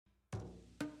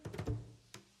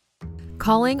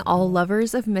Calling all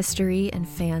lovers of mystery and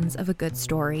fans of a good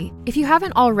story. If you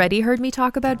haven't already heard me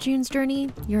talk about June's Journey,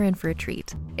 you're in for a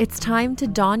treat. It's time to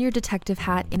don your detective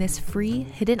hat in this free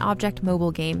hidden object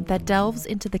mobile game that delves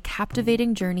into the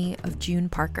captivating journey of June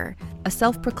Parker, a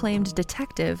self-proclaimed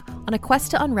detective on a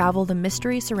quest to unravel the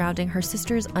mystery surrounding her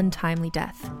sister's untimely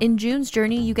death. In June's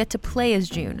Journey, you get to play as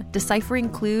June, deciphering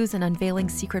clues and unveiling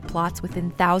secret plots within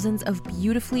thousands of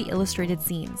beautifully illustrated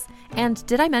scenes. And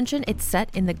did I mention it's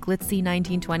set in the glitzy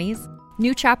 1920s?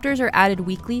 New chapters are added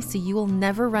weekly, so you will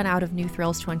never run out of new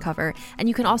thrills to uncover, and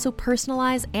you can also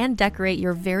personalize and decorate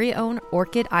your very own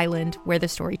Orchid Island where the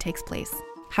story takes place.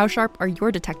 How sharp are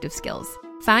your detective skills?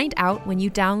 Find out when you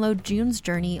download June's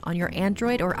Journey on your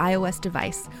Android or iOS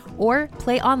device, or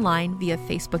play online via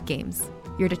Facebook Games.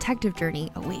 Your detective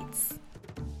journey awaits.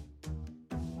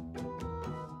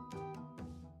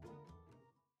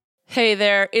 Hey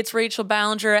there, it's Rachel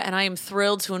Ballinger, and I am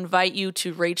thrilled to invite you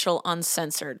to Rachel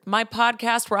Uncensored, my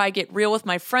podcast where I get real with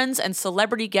my friends and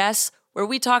celebrity guests, where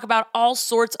we talk about all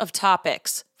sorts of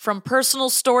topics. From personal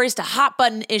stories to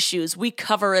hot-button issues, we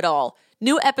cover it all.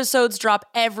 New episodes drop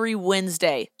every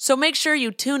Wednesday, so make sure you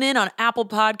tune in on Apple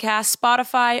Podcasts,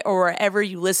 Spotify, or wherever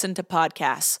you listen to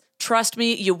podcasts. Trust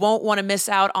me, you won't want to miss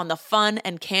out on the fun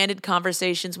and candid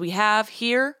conversations we have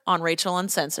here on Rachel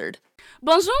Uncensored.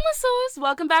 Bonjour, Masseuse!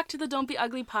 Welcome back to the Don't Be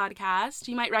Ugly podcast.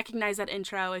 You might recognize that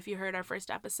intro if you heard our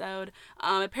first episode.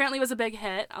 Apparently it was a big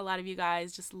hit. A lot of you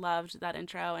guys just loved that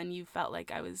intro, and you felt like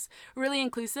I was really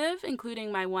inclusive,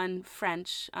 including my one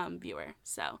French viewer.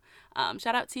 So,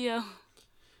 shout out to you.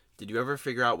 Did you ever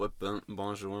figure out what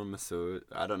bonjour, Masseuse,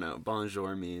 I don't know,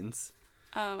 bonjour means?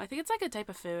 I think it's like a type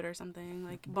of food or something,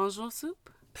 like bonjour soup.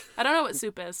 I don't know what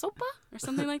soup is. Sopa? Or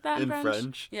something like that in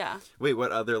French? Yeah. Wait,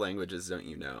 what other languages don't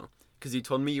you know? Because you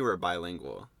told me you were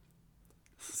bilingual.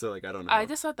 So, I don't know. I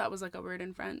just thought that was, a word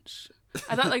in French.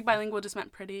 I thought, bilingual just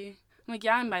meant pretty. I'm like,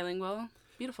 yeah, I'm bilingual.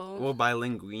 Beautiful. Well,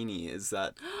 bilinguini is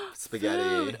that spaghetti.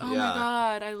 Food. Oh, yeah. my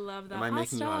God. I love that. Am I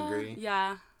making you hungry?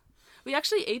 Yeah. We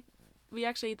actually ate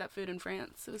that food in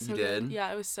France. It was so good. Did?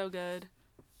 Yeah, it was so good.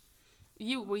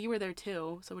 You were there,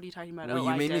 too. So what are you talking about? Well,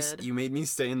 I did. You made me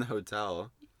stay in the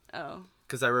hotel. Oh.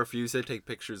 Because I refused to take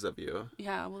pictures of you.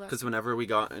 Yeah, well, that's... Because whenever we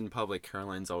got in public,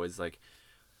 Caroline's always like,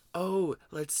 oh,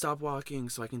 let's stop walking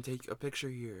so I can take a picture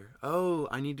here. Oh,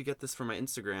 I need to get this for my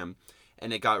Instagram.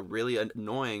 And it got really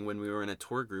annoying when we were in a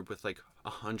tour group with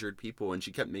 100 people, and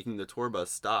she kept making the tour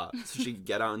bus stop so she could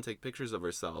get out and take pictures of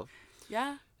herself.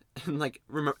 Yeah. And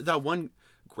remember that one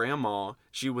grandma,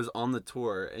 she was on the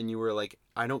tour, and you were like,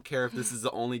 I don't care if this is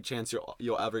the only chance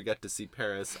you'll ever get to see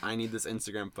Paris. I need this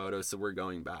Instagram photo, so we're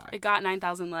going back. It got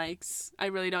 9,000 likes. I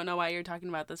really don't know why you're talking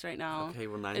about this right now. Okay,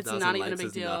 well, 9,000 likes It's not even a big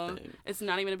is deal. nothing. It's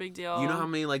not even a big deal. You know how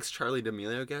many likes Charlie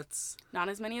D'Amelio gets? Not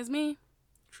as many as me.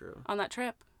 True. On that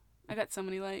trip. I got so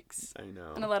many likes. I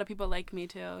know. And a lot of people like me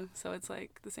too, so it's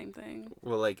the same thing.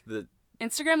 Well, the...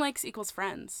 Instagram likes equals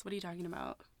friends. What are you talking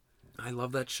about? I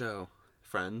love that show.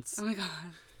 Friends. Oh my God.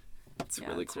 It's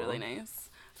really cool. It's really nice.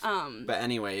 But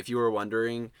anyway, if you were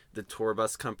wondering, the tour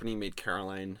bus company made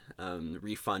Caroline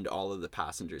refund all of the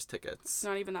passengers' tickets. It's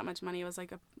not even that much money. It was a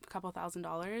couple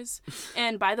 $1,000s.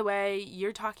 And by the way,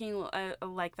 you're talking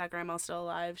like that grandma's still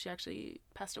alive. She actually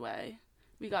passed away.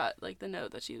 We got the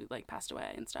note that she passed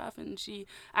away and stuff, and she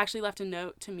actually left a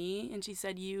note to me, and she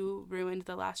said, you ruined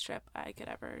the last trip I could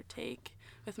ever take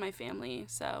with my family.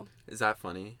 So is that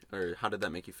funny, or how did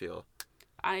that make you feel?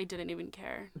 I didn't even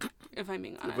care, if I'm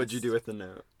being honest. What'd you do with the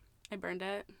note? I burned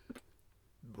it.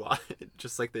 Why?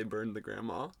 Just like they burned the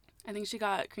grandma? I think she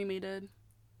got cremated.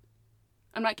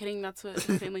 I'm not kidding. That's what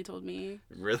the family told me.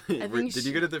 Really? Did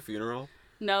you go to the funeral?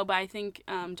 No, but I think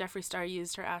Jeffree Star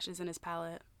used her ashes in his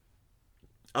palette.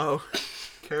 Oh,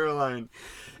 Caroline.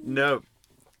 No,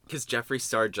 because Jeffree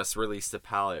Star just released a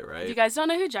palette, right? If you guys don't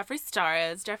know who Jeffree Star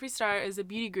is, Jeffree Star is a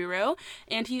beauty guru,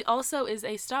 and he also is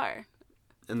a star.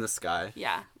 In the sky?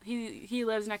 Yeah. He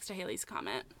lives next to Haley's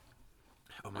Comet.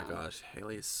 Oh my gosh,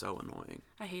 Haley is so annoying.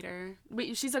 I hate her.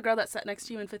 Wait, she's a girl that sat next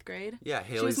to you in 5th grade? Yeah,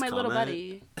 Haley's She was my Comet. little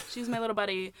buddy. She was my little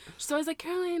buddy. She's always like,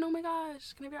 Caroline, oh my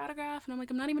gosh, can I have your autograph? And I'm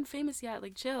like, I'm not even famous yet.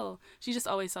 Chill. She just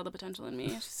always saw the potential in me.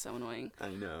 She's so annoying. I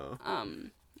know.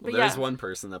 But there's one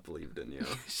person that believed in you.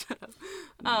 Shut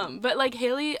up. But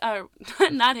Haley,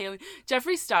 not Haley,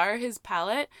 Jeffree Star, his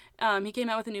palette, he came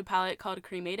out with a new palette called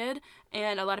Cremated,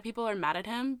 and a lot of people are mad at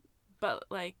him, but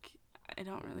I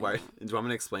don't really Why? know. Do you want me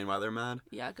to explain why they're mad?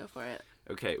 Yeah, go for it.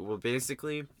 Okay, well,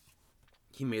 basically,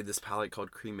 he made this palette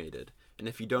called Cremated, and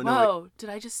if you don't know Whoa,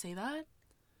 did I just say that?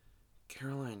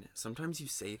 Caroline, sometimes you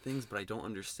say things, but I don't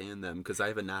understand them, because I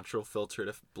have a natural filter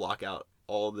to block out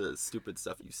all the stupid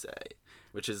stuff you say,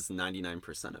 which is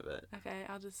 99% of it. Okay,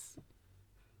 I'll just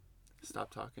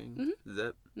Stop talking. Mm-hmm.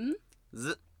 Zip. Mm-hmm.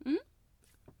 Zip. Mm-hmm.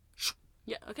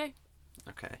 Yeah, okay.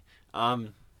 Okay.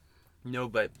 No,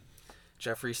 but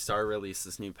Jeffree Star released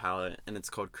this new palette, and it's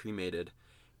called Cremated,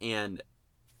 and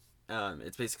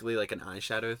it's basically like an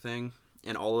eyeshadow thing,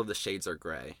 and all of the shades are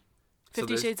gray.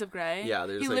 50 Shades of Grey? Yeah,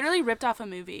 there's He like, literally ripped off a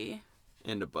movie.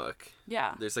 And a book.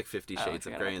 Yeah. There's like 50 I Shades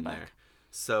of forgot Grey about in the there. book.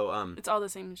 So It's all the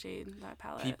same shade, that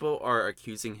palette. people are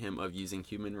accusing him of using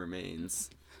human remains,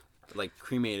 like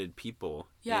cremated people,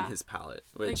 in his palette.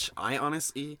 Which I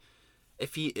honestly,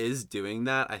 if he is doing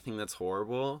that, I think that's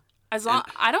horrible. I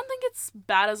don't think it's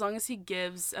bad as long as he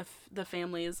gives the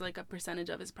families like a percentage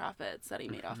of his profits that he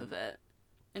made off of it.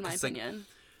 In my opinion,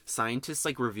 scientists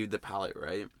like reviewed the palette,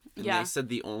 right? And they said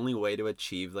the only way to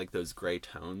achieve like those gray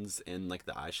tones in like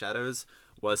the eyeshadows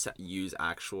was to use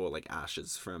actual like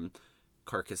ashes from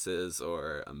carcasses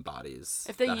or bodies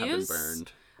if they that use, have been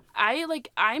burned.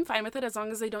 I'm fine with it as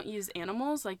long as they don't use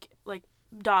animals like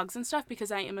dogs and stuff,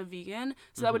 because I am a vegan,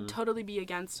 so that would totally be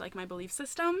against like my belief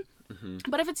system.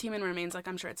 But if it's human remains, like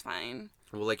I'm sure it's fine.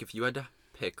 Well, like if you had to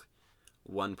pick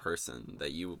one person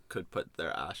that you could put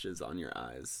their ashes on your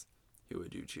eyes, who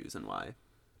would you choose and why?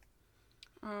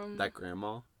 That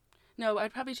grandma? No,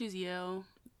 I'd probably choose you.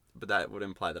 But that would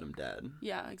imply that I'm dead.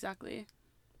 Yeah, exactly.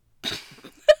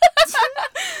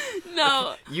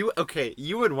 No.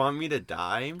 You would want me to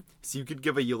die so you could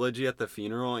give a eulogy at the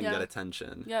funeral and get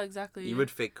attention. Yeah, exactly. You would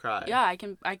fake cry. Yeah,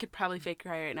 I could probably fake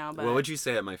cry right now, but What would you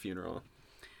say at my funeral?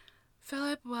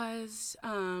 Philip was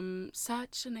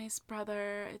such a nice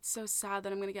brother. It's so sad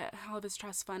that I'm going to get all of his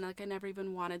trust fund. Like, I never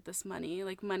even wanted this money.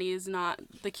 Like, money is not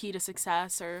the key to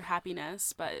success or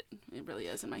happiness, but it really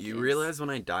is in my case. You realize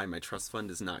when I die, my trust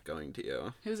fund is not going to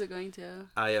you. Who's it going to?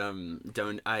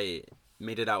 I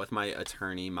made it out with my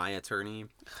attorney. God,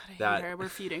 I hate her. We're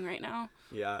feuding right now.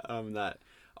 Yeah, that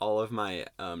all of my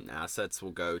assets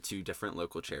will go to different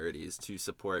local charities to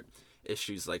support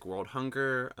issues like world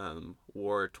hunger,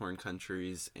 war-torn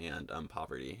countries, and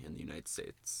poverty in the United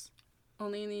States.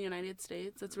 Only in the United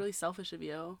States? That's really selfish of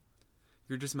you.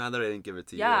 You're just mad that I didn't give it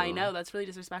to you. Yeah, I know. That's really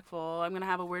disrespectful. I'm going to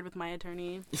have a word with my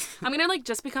attorney. I'm going to,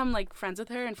 just become, friends with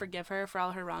her and forgive her for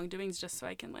all her wrongdoings just so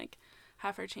I can,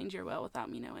 have her change your will without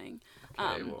me knowing.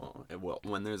 Okay,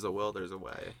 when there's a will, there's a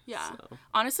way. Yeah. So.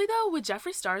 Honestly, though, with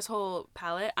Jeffree Star's whole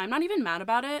palette, I'm not even mad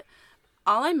about it.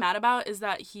 All I'm mad about is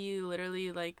that he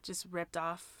literally, just ripped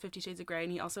off 50 Shades of Grey,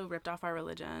 and he also ripped off our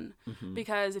religion. Mm-hmm.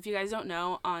 Because if you guys don't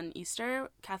know, on Easter,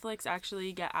 Catholics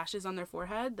actually get ashes on their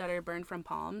forehead that are burned from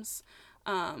palms.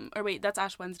 Or wait, that's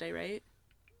Ash Wednesday, right?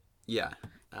 Yeah,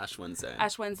 Ash Wednesday.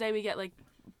 Ash Wednesday, we get,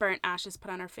 burnt ashes put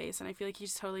on our face, and I feel like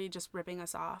he's totally just ripping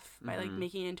us off by,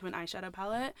 making it into an eyeshadow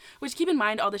palette. Which, keep in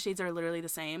mind, all the shades are literally the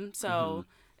same, so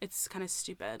it's kind of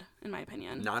stupid, in my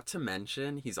opinion. Not to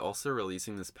mention, he's also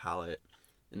releasing this palette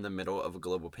in the middle of a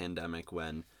global pandemic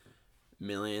when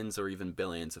millions or even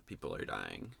billions of people are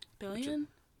dying. Billion?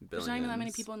 There's not even that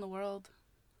many people in the world.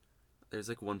 There's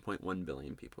 1.1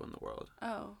 billion people in the world.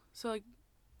 Oh, so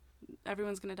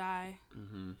everyone's gonna die.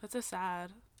 Mm-hmm. That's so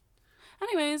sad.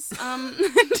 Anyways,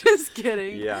 just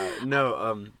kidding. Yeah,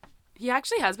 no, he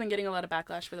actually has been getting a lot of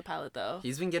backlash for the palette, though.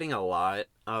 He's been getting a lot.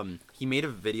 He made a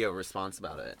video response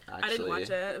about it, actually. I didn't watch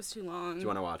it. It was too long. Do you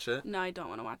want to watch it? No, I don't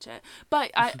want to watch it.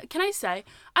 But can I say,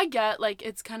 I get,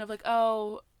 it's kind of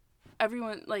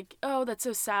everyone, that's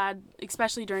so sad,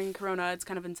 especially during Corona, it's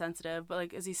kind of insensitive,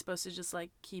 but, is he supposed to just,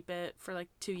 keep it for,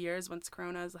 2 years once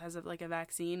Corona has, a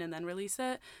vaccine and then release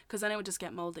it? Because then it would just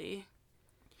get moldy.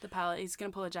 The palette, he's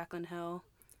going to pull a Jaclyn Hill.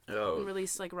 Oh. And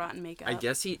release, rotten makeup. I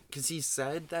guess because he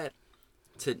said that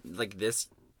this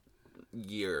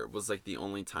year was, the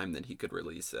only time that he could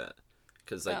release it.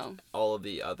 Because, all of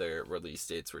the other release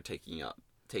dates were taken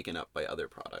up by other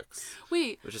products.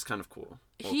 Wait. Which is kind of cool.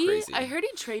 Crazy. I heard he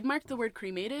trademarked the word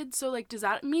cremated, so, does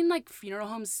that mean, funeral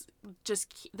homes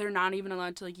they're not even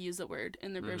allowed to, use the word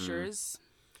in their brochures?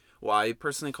 Well, I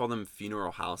personally call them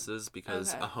funeral houses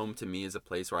because a home to me is a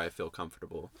place where I feel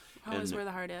comfortable. Home is where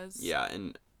the heart is. Yeah,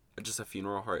 and just a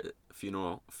funeral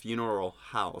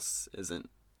house isn't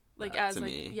to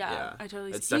me. Yeah, I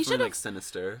totally. It's definitely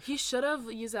sinister. He should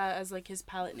have used that as his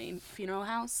palette name, funeral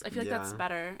house. I feel like that's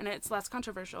better and it's less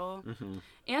controversial. Mm-hmm.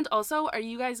 And also, are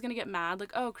you guys gonna get mad?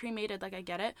 Cremated, I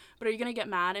get it, but are you gonna get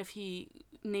mad if he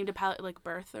named a palette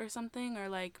birth or something, or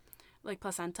like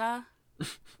placenta?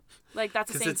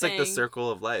 That's the same thing. Because it's the circle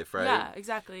of life, right? Yeah,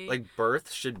 exactly.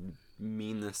 Birth should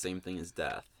mean the same thing as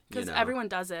death. Because everyone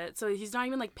does it. So he's not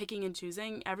even picking and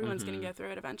choosing. Everyone's going to go through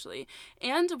it eventually.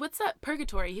 And what's that?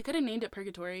 Purgatory. He could have named it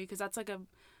Purgatory because that's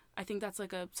I think that's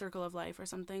a circle of life or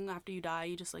something. After you die,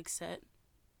 you just sit.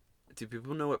 Do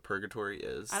people know what purgatory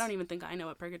is? I don't even think I know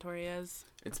what purgatory is.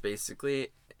 It's basically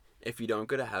if you don't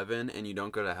go to heaven and you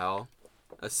don't go to hell,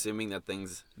 assuming that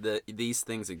these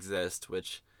things exist,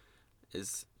 which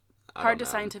is hard to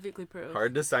scientifically prove.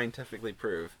 Hard to scientifically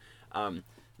prove.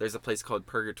 There's a place called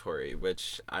purgatory,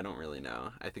 which I don't really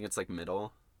know. I think it's like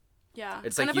middle. Yeah.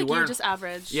 It's kind like of you like weren't just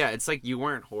average. Yeah, it's like you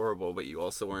weren't horrible, but you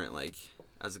also weren't like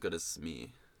as good as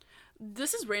me.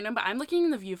 This is random, but I'm looking in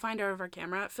the viewfinder of our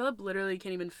camera. Philip literally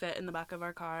can't even fit in the back of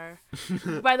our car.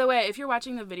 By the way, if you're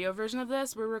watching the video version of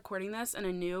this, we're recording this in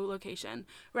a new location.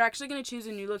 We're actually going to choose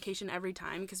a new location every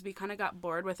time because we kind of got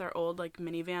bored with our old like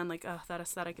minivan. Like, oh, that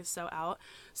aesthetic is so out.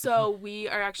 So we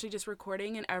are actually just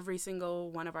recording in every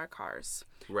single one of our cars.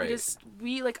 Right.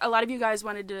 We like a lot of you guys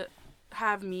wanted to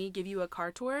have me give you a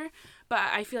car tour, but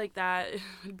I feel like that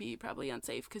would be probably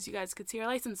unsafe because you guys could see our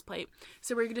license plate.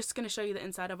 So we're just going to show you the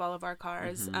inside of all of our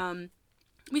cars.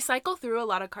 We cycle through a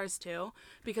lot of cars too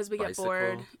because we get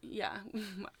bored. Yeah.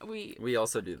 We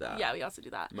also do that. Yeah, we also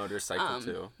do that. Motorcycle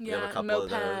too. We Yeah, have a couple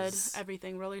moped, of those.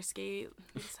 everything, roller skate.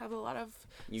 We just have a lot of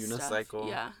Unicycle. stuff.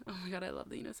 Yeah. Oh my god, I love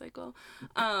the unicycle.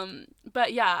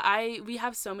 But yeah, we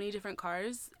have so many different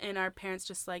cars, and our parents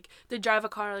just like they drive a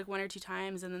car like 1 or 2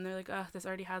 times, and then they're like, oh, this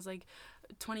already has like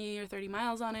 20 or 30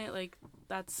 miles on it. Like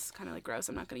that's kind of like gross.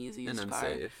 I'm not gonna use a used and car.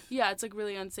 unsafe. Yeah, it's like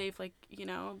really unsafe. Like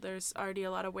there's already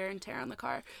a lot of wear and tear on the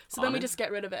car. So then we just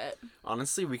get rid of it.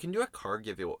 Honestly, we can do a car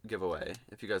giveaway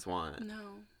if you guys want.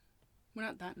 No, we're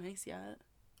not that nice yet.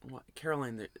 What?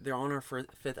 Caroline, they're on our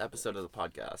 5th episode of the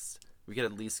podcast. We could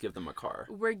at least give them a car.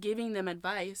 We're giving them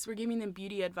advice. We're giving them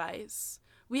beauty advice.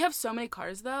 We have so many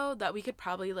cars though that we could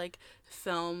probably like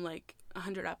film like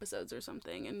 100 episodes or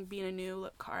something and be in a new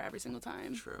car every single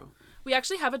time. True. We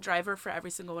actually have a driver for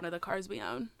every single one of the cars we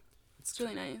own. It's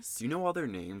really nice. Do you know all their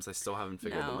names? I still haven't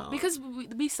figured them out. Because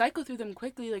we cycle through them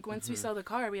quickly. Like once we sell the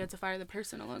car, we had to fire the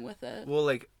person along with it. Well,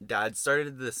 like Dad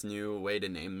started this new way to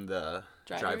name the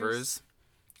drivers.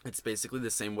 It's basically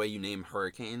the same way you name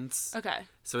hurricanes. Okay.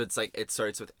 So it's like it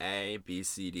starts with A, B,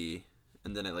 C, D,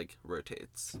 and then it like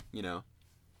rotates. You know?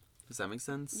 Does that make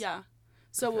sense? Yeah.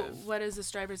 So Okay. what is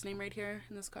this driver's name right here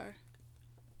in this car?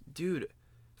 Dude,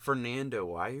 Fernando,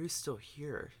 why are you still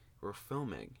here? We're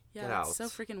filming. Yeah, Get out. it's so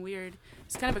freaking weird.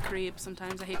 He's kind of a creep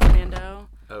sometimes. I hate Fernando.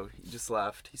 Oh, he just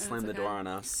left. He slammed the door on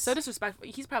us. So disrespectful.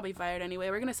 He's probably fired anyway.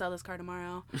 We're gonna sell this car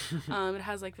tomorrow. It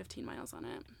has like 15 miles on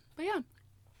it. But yeah.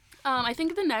 I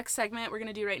think the next segment we're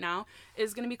gonna do right now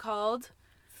is gonna be called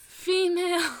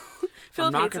Female.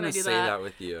 I'm not gonna say that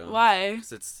with you. Why?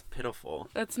 Because it's pitiful.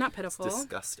 That's not pitiful. It's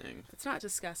disgusting. It's not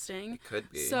disgusting. It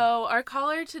could be. So our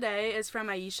caller today is from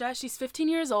Aisha. She's 15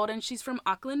 years old and she's from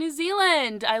Auckland, New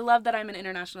Zealand. I love that I'm an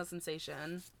international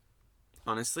sensation.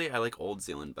 Honestly, I like Old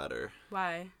Zealand better.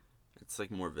 Why? It's like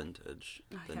more vintage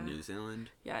than New Zealand.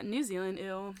 Yeah, New Zealand,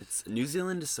 ew. New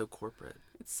Zealand is so corporate.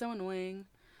 It's so annoying.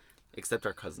 Except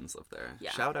our cousins live there.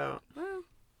 Yeah. Shout out. Well,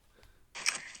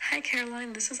 Hi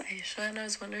Caroline, this is Aisha, and I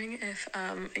was wondering if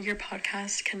your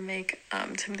podcast can make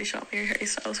Timothy Chalamet or Harry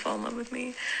Styles fall in love with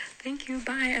me. Thank you,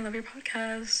 bye, I love your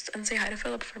podcast, and say hi to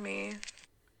Philip for me.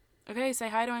 okay, say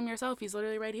hi to him yourself. He's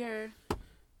literally right here.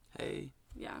 Hey.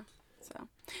 Yeah. So,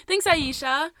 thanks,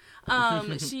 Aisha.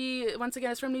 She once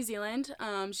again is from New Zealand.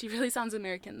 She really sounds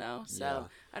American though, so Yeah.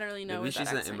 I don't really know Maybe where that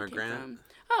she's an accent came immigrant. from.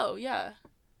 Oh yeah,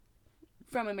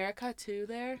 from America to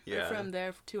there, Yeah. or from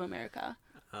there to America.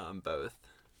 Both.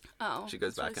 Oh, She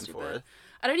goes that's back and really stupid. forth.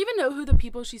 I don't even know who the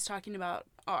people she's talking about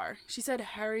are. She said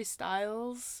Harry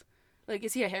Styles. Like,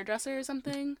 is he a hairdresser or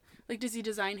something? Like, does he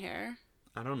design hair?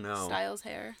 I don't know. Styles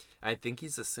hair. I think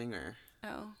he's a singer.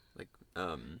 Oh, Like,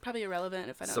 probably irrelevant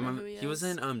if I don't know who he is. He was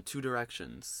in Two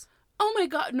Directions. Oh my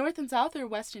god, North and South or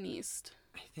West and East?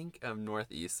 I think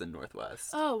Northeast and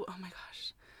Northwest. Oh my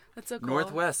gosh, that's so cool.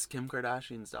 Northwest, Kim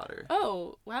Kardashian's daughter.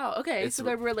 Oh wow, okay, so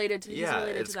they're related to. He's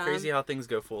related it's to them. crazy how things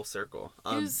go full circle.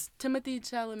 Who's Timothy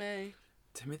Chalamet?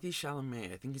 Timothy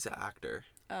Chalamet. I think he's an actor.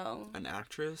 Oh, An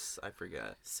actress? I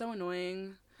forget. so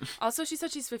annoying. Also, she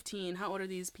said she's 15. How old are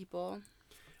these people?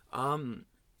 I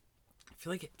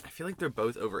feel like they're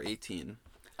both over 18.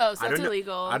 Oh, so that's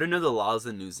illegal. I don't know the laws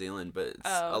in New Zealand, but it's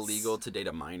Oh, illegal to date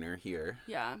a minor here.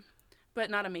 Yeah, but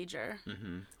not a major.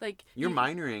 Mm-hmm. Like You're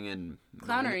minoring in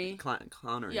Clownery.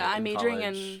 Clownery. Yeah, I'm majoring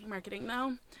college. in marketing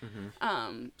now.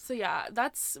 Mm-hmm. So yeah,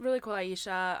 that's really cool,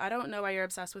 Aisha. I don't know why you're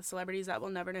obsessed with celebrities that will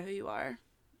never know who you are.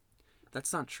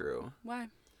 That's not true. Why?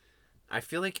 I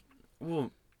feel like,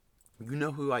 well, you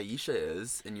know who Aisha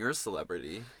is, and you're a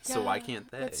celebrity, so why can't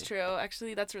they? That's true.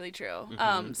 Actually, that's really true.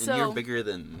 Mm-hmm. So and you're bigger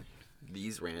than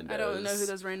these randos. I don't know who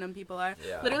those random people are.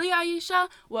 Yeah. Literally, Aisha,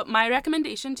 what my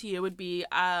recommendation to you would be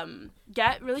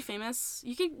get really famous.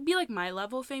 You could be like my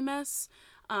level famous.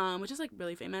 which is like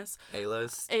really famous.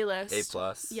 A-list? A-list.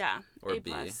 A+? Yeah. Or A+,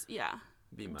 B? yeah.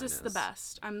 B-. Just the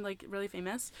best. I'm like really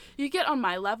famous. You get on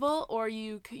my level, or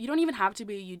you don't even have to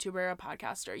be a YouTuber or a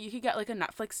podcaster. You could get like a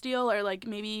Netflix deal, or like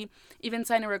maybe even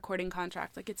sign a recording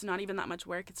contract. Like it's not even that much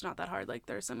work. It's not that hard. Like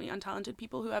there's so many untalented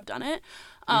people who have done it.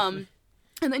 And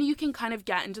then you can kind of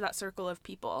get into that circle of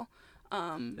people.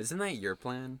 Isn't that your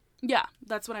plan? Yeah,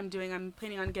 that's what I'm doing. I'm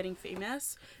planning on getting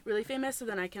famous, really famous, so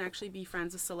then I can actually be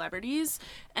friends with celebrities.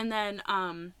 And then,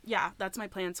 yeah, that's my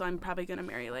plan. So I'm probably going to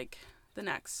marry like the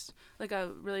next, like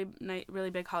a really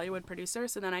big Hollywood producer,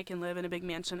 so then I can live in a big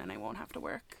mansion and I won't have to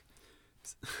work.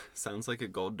 Sounds like a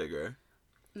gold digger.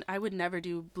 I would never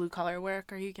do blue collar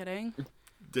work. Are you kidding?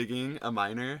 Digging a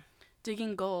miner?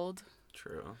 Digging gold.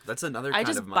 True. That's another kind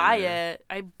of miner. I just buy it.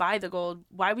 I buy the gold.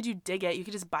 Why would you dig it? You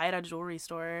could just buy it at a jewelry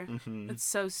store. It's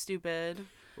so stupid.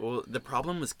 Well, the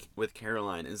problem with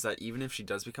Caroline is that even if she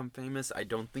does become famous, I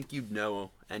don't think you'd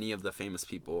know any of the famous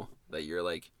people that you're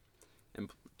like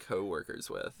co-workers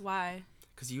with. Why?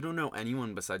 Because you don't know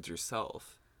anyone besides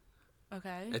yourself.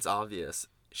 Okay. It's obvious.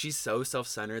 She's so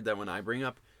self-centered that when I bring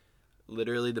up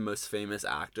literally the most famous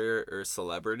actor or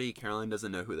celebrity, Caroline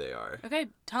doesn't know who they are. Okay,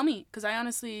 tell me, because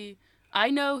I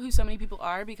know who so many people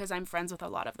are because I'm friends with a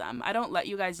lot of them. I don't let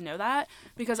you guys know that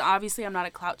because obviously I'm not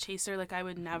a clout chaser. Like I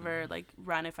would never like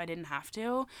run if I didn't have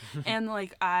to. And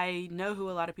like I know who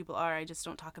a lot of people are. I just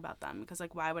don't talk about them because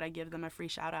like why would I give them a free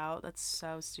shout out? That's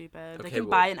so stupid. Okay, they can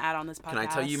buy an ad on this podcast. Can I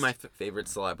tell you my favorite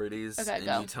celebrities? Okay, and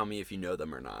go. you tell me if you know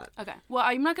them or not. Okay. Well,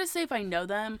 I'm not going to say if I know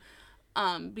them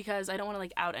because I don't want to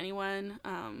like out anyone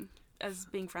as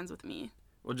being friends with me.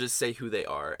 We'll just say who they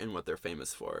are and what they're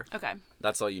famous for. Okay.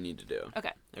 That's all you need to do.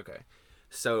 Okay. Okay.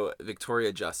 So,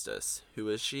 Victoria Justice. Who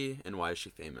is she and why is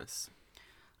she famous?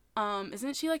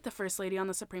 Isn't she like the first lady on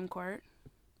the Supreme Court?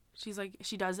 She's like,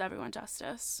 she does everyone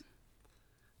justice.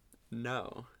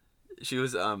 No. She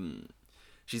was,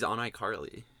 she's on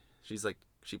iCarly. She's like,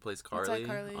 she plays Carly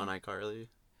on iCarly.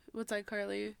 What's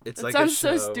iCarly? It's that like sounds a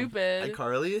show. so stupid.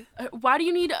 iCarly? Why do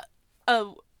you need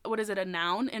what is it, a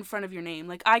noun in front of your name?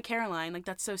 Like Caroline, like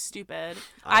that's so stupid.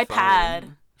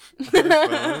 iPad.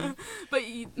 But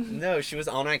no, she was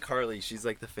on iCarly. She's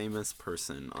like the famous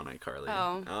person on iCarly.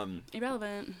 Oh,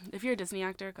 irrelevant. If you're a Disney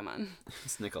actor, come on.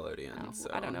 It's Nickelodeon. Oh,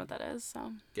 so I don't know what that is.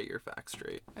 So get your facts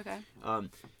straight. Okay.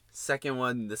 Second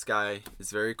one, this guy is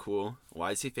very cool.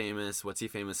 Why is he famous? What's he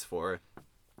famous for?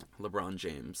 LeBron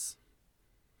James.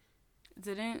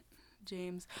 Didn't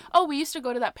James? Oh, we used to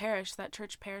go to that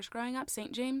church parish growing up,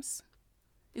 St. James.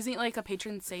 Isn't he like a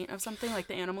patron saint of something, like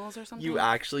the animals or something? You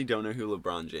actually don't know who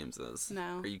LeBron James is?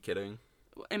 No. Are you kidding?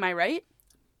 Am I right?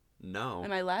 No.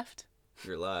 Am I left?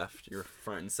 You're left. You're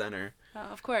front and center. Oh,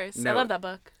 of course. No. I love that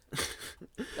book.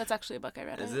 That's actually a book I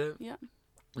read. Is it? Yeah.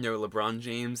 No, LeBron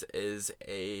James is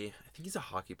I think he's a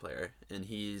hockey player, and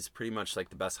he's pretty much like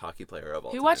the best hockey player of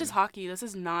all time. Who watches hockey? This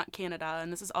is not Canada,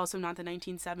 and this is also not the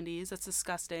 1970s. That's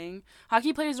disgusting.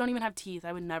 Hockey players don't even have teeth.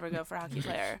 I would never go for a hockey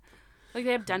player. Like,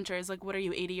 they have dentures. Like, what are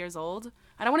you, 80 years old?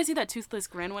 I don't want to see that toothless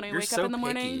grin when I wake up in the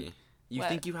morning. Picky. You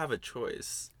think you have a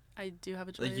choice. I do have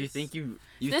a choice. Like, you think you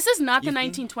this is not the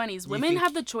 1920s. Women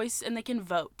have the choice and they can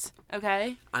vote,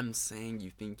 okay? I'm saying you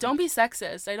think... Don't be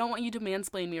sexist. I don't want you to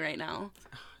mansplain me right now.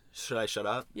 Should I shut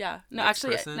up? Yeah. No, next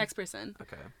next person.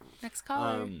 Okay. Next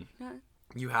caller. Yeah.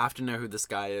 You have to know who this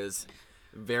guy is.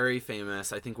 Very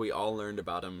famous. I think we all learned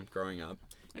about him growing up.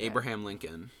 Okay. Abraham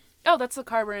Lincoln. Oh, that's the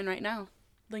car we're in right now.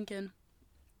 Lincoln.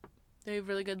 They have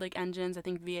really good, like, engines. I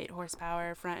think V8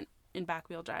 horsepower, front and back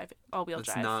wheel drive, all-wheel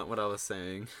drive. That's not what I was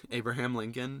saying. Abraham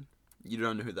Lincoln? You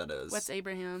don't know who that is. What's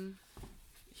Abraham?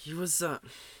 He was,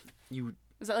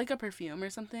 Is that like a perfume or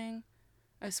something?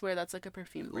 I swear that's like a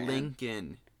perfume brand.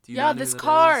 Lincoln. Do you yeah, this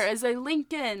car is a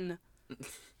Lincoln.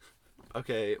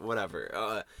 Okay,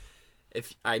 whatever.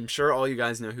 I'm sure all you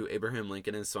guys know who Abraham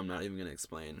Lincoln is, so I'm not even going to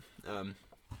explain.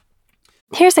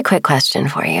 Here's a quick question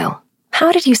for you.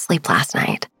 How did you sleep last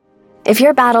night? If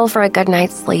your battle for a good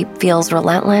night's sleep feels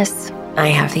relentless, I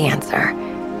have the answer.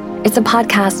 It's a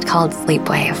podcast called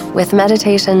Sleepwave, with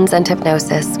meditations and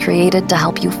hypnosis created to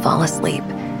help you fall asleep.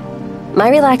 My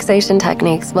relaxation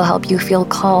techniques will help you feel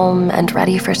calm and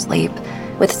ready for sleep,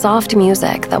 with soft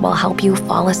music that will help you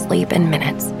fall asleep in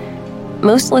minutes.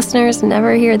 Most listeners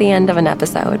never hear the end of an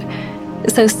episode,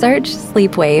 so search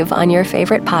Sleepwave on your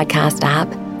favorite podcast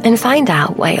app and find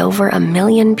out why over 1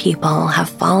 million people have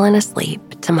fallen asleep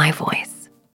to my voice.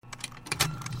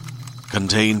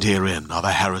 Contained herein are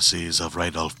the heresies of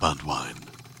Radolf Burntwine,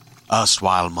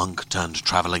 erstwhile monk turned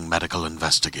traveling medical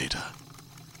investigator.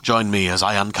 Join me as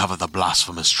I uncover the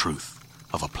blasphemous truth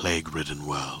of a plague-ridden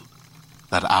world,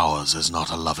 that ours is not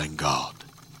a loving God,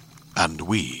 and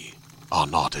we are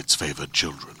not its favored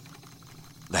children.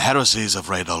 The Heresies of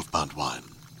Radolf Buntwine,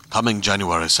 coming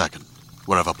January 2nd,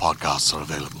 wherever podcasts are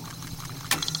available.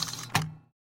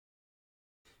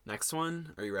 Next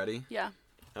one. Are you ready? Yeah.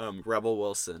 Rebel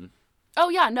Wilson. Oh,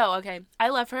 yeah, no, okay. I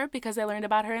love her because I learned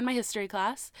about her in my history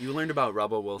class. You learned about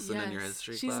Rebel Wilson in your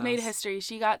history She's class? made history.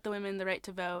 She got the women the right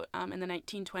to vote in the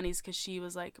 1920s because she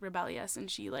was, like, rebellious and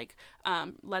she, like,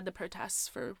 led the protests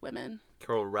for women.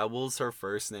 Carol, Rebel's her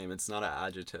first name. It's not an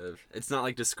adjective. It's not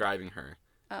like describing her.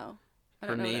 Oh.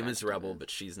 Her name is Rebel, but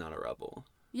she's not a rebel.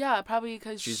 Yeah, probably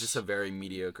because... She's just a very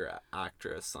mediocre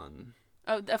actress on...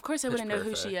 Oh, of course I Pitch wouldn't know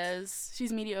who she Perfect. is.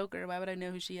 She's mediocre. Why would I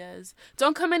know who she is?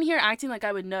 Don't come in here acting like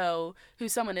I would know who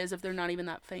someone is if they're not even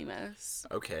that famous.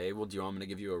 Okay, well, do you want me to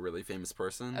give you a really famous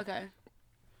person? Okay.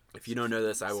 If you don't know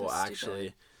this, I So will stupid.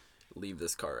 actually leave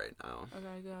this car right now.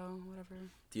 Okay, go. Whatever.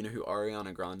 Do you know who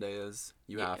Ariana Grande is?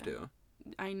 You have Yeah. to.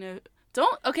 I know.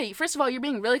 Don't. Okay, first of all, you're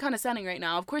being really condescending right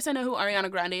now. Of course I know who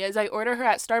Ariana Grande is. I order her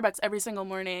at Starbucks every single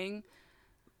morning.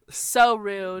 So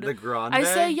rude. The Grande? I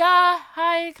say, yeah,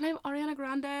 hi, can I have Ariana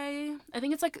Grande? I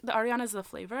think it's like, the Ariana is the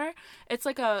flavor. It's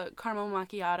like a caramel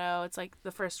macchiato. It's like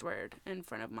the first word in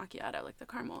front of macchiato, like the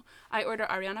caramel. I order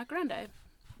Ariana Grande.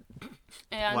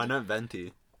 And Why not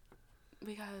Venti?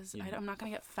 because I'm not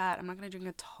going to get fat. I'm not going to drink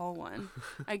a tall one.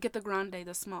 I get the Grande,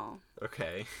 the small.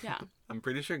 Okay. Yeah. I'm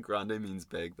pretty sure Grande means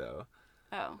big, though.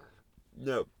 Oh,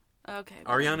 No. okay.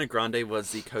 Ariana Grande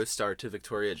was the co-star to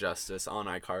Victoria Justice on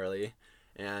iCarly,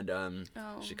 and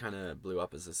she kind of blew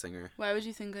up as a singer. Why would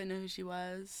you think I know who she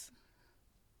was?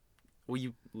 Well,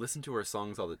 you listen to her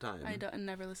songs all the time. I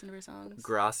never listen to her songs.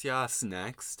 Gracias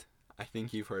Next. I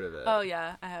think you've heard of it. Oh,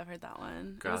 yeah, I have heard that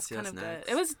one. Gracias It was kind of Next.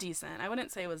 good. It was decent. I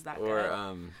wouldn't say it was that Or good.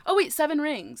 um, Oh, wait, Seven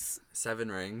Rings.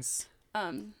 Seven Rings.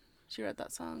 She wrote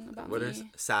that song about What me. is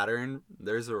Saturn?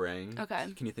 There's a ring.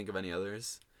 Okay. Can you think of any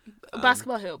others?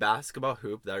 Basketball hoop. Basketball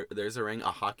hoop. There's a ring.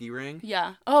 A hockey ring.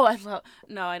 Yeah. Oh, I love...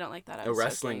 No, I don't like that. I A was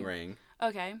wrestling joking. ring.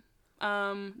 Okay.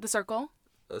 The circle.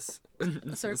 A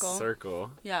circle.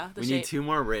 circle. Yeah, the We shape. need 2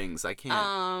 more rings. I can't.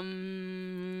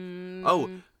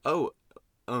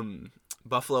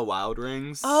 Buffalo Wild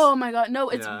Rings. Oh, my God. No,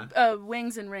 it's Yeah.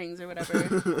 Wings and Rings or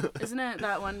whatever. Isn't it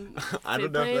that one I don't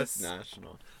food know place? if that's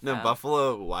national. No, Oh.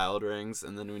 Buffalo Wild Rings,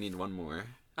 and then we need one more.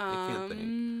 I can't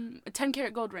think. A 10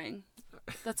 karat gold ring.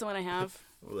 That's the one I have.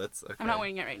 Well, that's okay. I'm not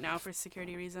wearing it right now for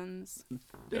security reasons.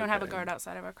 We don't have a Okay. guard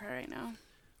outside of our car right now.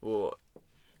 Well,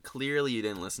 clearly you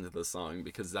didn't listen to the song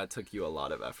because that took you a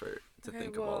lot of effort to Okay,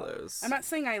 think of all well, those. I'm not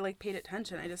saying I paid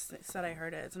attention. I just said I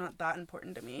heard it. It's not that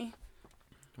important to me.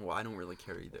 Well, I don't really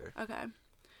care either. Okay.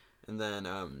 And then,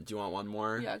 do you want one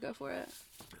more? Yeah, go for it.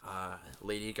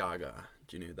 Lady Gaga.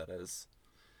 Do you know who that is?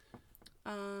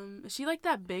 Is she like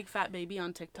that big fat baby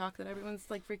on TikTok that everyone's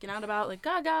like freaking out about? Like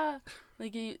Gaga.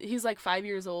 Like he's like 5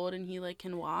 years old and he like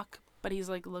can walk, but he's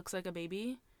like looks like a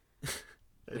baby.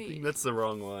 I Wait. think that's the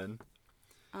wrong one.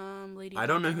 Lady. I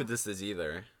don't know Gaga. who this is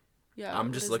either. Yeah. I'm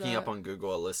what just is looking up that? on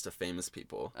Google a list of famous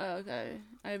people. Oh, okay.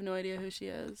 I have no idea who she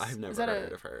is. I've never Is that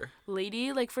heard a of her.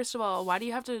 lady? Like, first of all, why do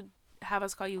you have to have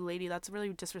us call you lady? That's really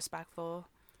disrespectful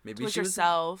Maybe towards she was.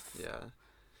 yourself. Yeah.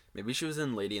 Maybe she was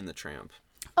in Lady and the Tramp.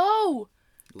 Oh,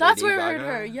 that's Lady where I heard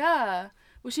Gaga? her. Yeah.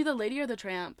 Was she the lady or the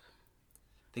tramp?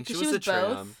 I think she 'Cause was, she a was tramp.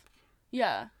 both.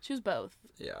 Yeah, she was both.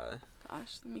 Yeah.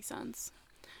 Gosh, that makes sense.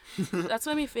 That's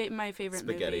my favorite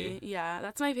Spaghetti. movie. Yeah,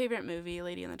 that's my favorite movie,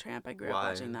 Lady and the Tramp. I grew up Why?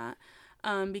 watching that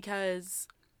because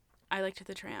I liked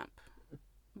the Tramp.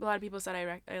 A lot of people said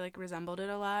I like resembled it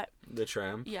a lot. The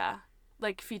Tramp. Yeah,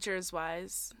 like features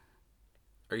wise.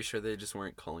 Are you sure they just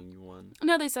weren't calling you one?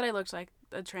 No, they said I looked like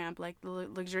a tramp, like the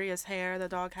luxurious hair the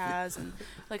dog has, and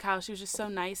like how she was just so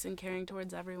nice and caring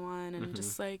towards everyone, and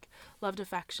just like loved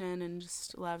affection and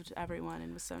just loved everyone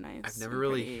and was so nice. I've never and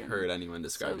really pretty and heard anyone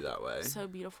describe so- you that way. So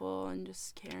beautiful and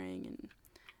just caring, and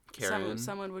Karen.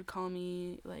 someone would call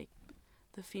me like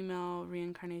the female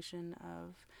reincarnation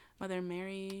of Mother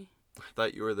Mary. I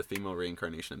thought you were the female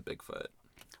reincarnation of Bigfoot.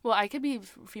 Well, I could be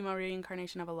female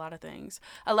reincarnation of a lot of things.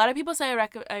 A lot of people say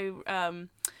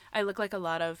I look like a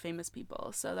lot of famous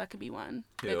people, so that could be one.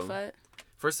 Who? Bigfoot.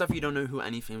 First off, you don't know who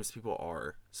any famous people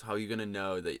are, so how are you gonna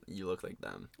know that you look like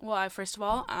them? Well, first of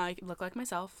all, I look like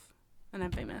myself, and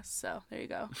I'm famous, so there you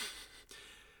go.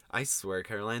 I swear,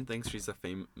 Caroline thinks she's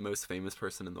the most famous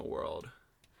person in the world.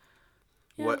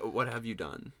 Yeah. What have you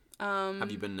done?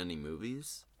 Have you been in any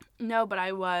movies? No, but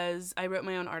I wrote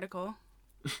my own article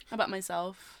about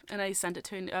myself, and I sent it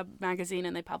to a magazine,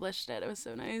 and they published it. It was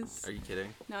so nice. Are you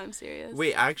kidding? No, I'm serious.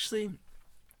 Wait, actually,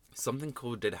 something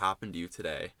cool did happen to you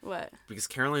today. What? Because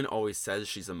Caroline always says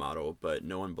she's a model, but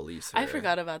no one believes her. I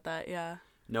forgot about that, yeah.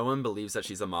 No one believes that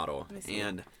she's a model. me see.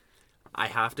 And I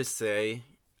have to say,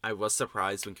 I was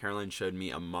surprised when Caroline showed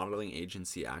me a modeling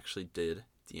agency actually did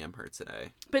DM her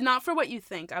today. But not for what you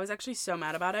think. I was actually so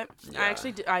mad about it. Yeah.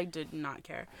 I did not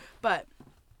care. But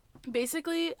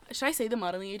basically, should I say the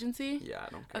modeling agency? Yeah, I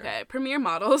don't care. Okay, Premier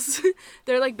Models.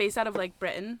 They're like based out of like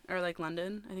Britain or like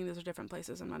London. I think those are different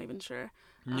places. I'm not even sure.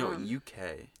 No,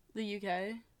 UK. The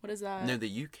UK. What is that? No,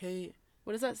 the UK.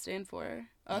 What does that stand for?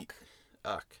 UK.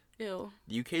 Uk. Ew.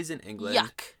 The UK's in England.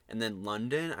 Yuck. And then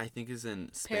London, I think, is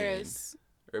in Spain. Paris.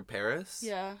 Or Paris?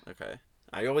 Yeah. Okay.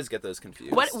 I always get those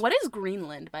confused. What is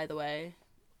Greenland, by the way?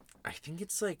 I think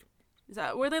it's like... Is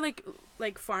that where they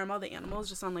like farm all the animals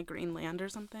just on like green land or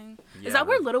something? Yeah. Is that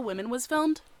where Little Women was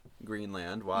filmed?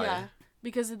 Greenland. Why? Yeah.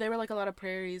 Because there were like a lot of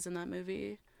prairies in that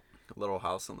movie. Little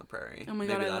House on the Prairie. Oh my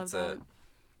Maybe god, I that's love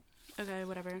that. Okay,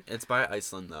 whatever. It's by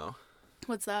Iceland, though.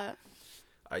 What's that?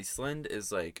 Iceland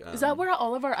is like... Is that where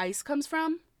all of our ice comes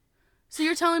from? So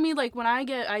you're telling me like when I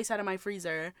get ice out of my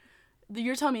freezer,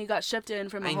 you're telling me it got shipped in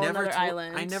from a whole other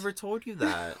island? I never told you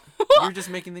that. You're just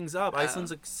making things up.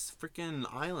 Iceland's a freaking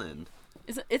island.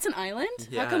 It's an island?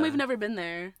 Yeah. How come we've never been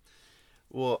there?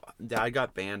 Well, Dad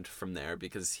got banned from there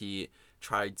because he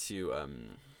tried to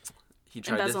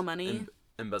Embezzle money?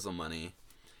 Embezzle money.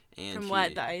 And From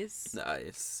what? The ice? The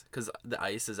ice. Because the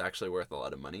ice is actually worth a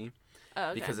lot of money.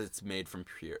 Oh, okay. Because it's made from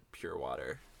pure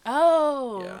water.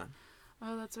 Oh. Yeah.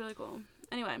 Oh, that's really cool.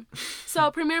 Anyway, so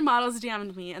Premier Models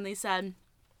DM'd me and they said,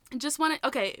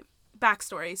 okay,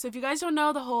 backstory. So if you guys don't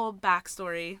know the whole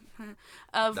backstory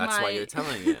of That's my... why you're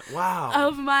telling it. Wow.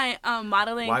 Of my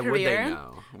modeling Why career. would they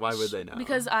know? Why would they know?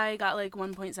 Because I got like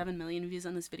 1.7 million views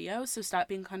on this video, so stop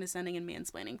being condescending and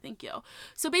mansplaining. Thank you.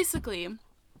 So basically...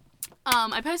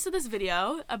 I posted this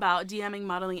video about DMing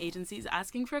modeling agencies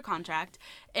asking for a contract,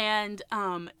 and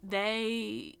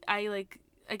I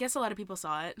guess a lot of people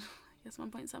saw it. I guess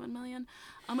 1.7 million,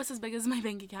 almost as big as my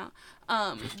bank account.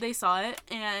 They saw it,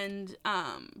 and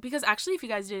because actually, if you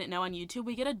guys didn't know, on YouTube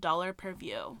we get $1 per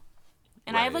view,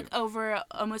 and I have like over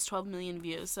almost 12 million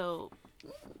views. So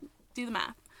do the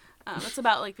math. That's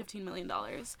about like $15 million.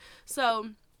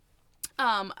 So.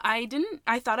 I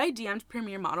thought I DM'd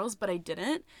Premier Models, but I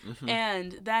didn't. Mm-hmm.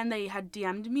 And then they had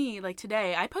DM'd me, like,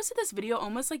 today. I posted this video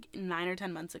almost, like, 9 or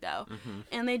 10 months ago. Mm-hmm.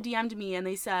 And they DM'd me, and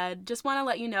they said, just want to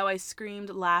let you know I screamed,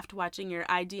 laughed watching your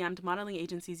I DM'd modeling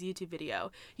agency's YouTube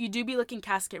video. You do be looking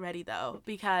casket ready, though,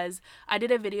 because I did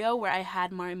a video where I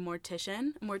had my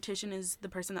mortician. Mortician is the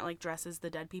person that, like, dresses the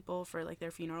dead people for, like,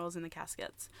 their funerals and the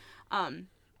caskets.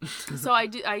 So I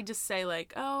just say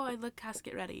like, oh, I look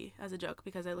casket ready as a joke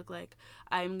because I look like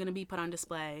I'm going to be put on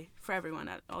display for everyone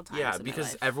at all times. Yeah,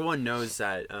 because everyone knows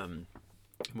that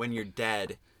when you're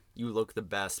dead, you look the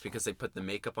best because they put the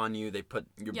makeup on you, they put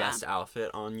your best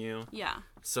outfit on you. Yeah.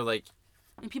 So like...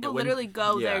 And people literally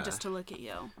go there just to look at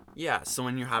you. Yeah, so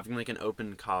when you're having like an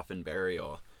open coffin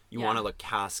burial, you want to look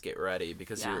casket ready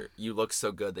because you look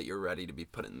so good that you're ready to be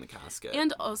put in the casket.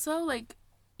 And also like...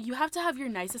 You have to have your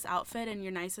nicest outfit and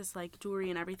your nicest, like,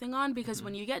 jewelry and everything on because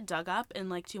when you get dug up in,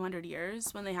 like, 200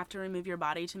 years, when they have to remove your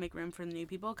body to make room for the new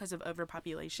people because of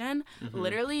overpopulation,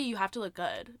 literally, you have to look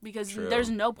good because there's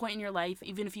no point in your life,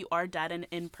 even if you are dead and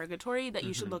in purgatory, that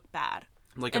you should look bad,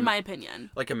 like, in my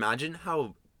opinion. Like, imagine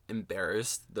how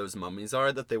embarrassed those mummies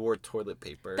are that they wore toilet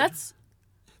paper.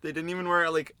 They didn't even wear,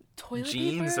 like, toilet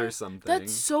jeans paper? or something.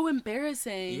 That's so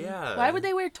embarrassing. Yeah. Why would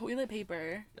they wear toilet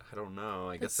paper? I don't know.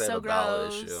 I guess That's they have so a bowel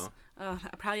gross. issue. I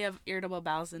probably have irritable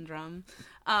bowel syndrome.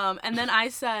 And then I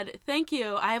said, thank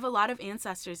you. I have a lot of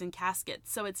ancestors in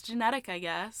caskets, so it's genetic, I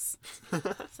guess.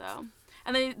 So,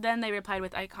 and then they replied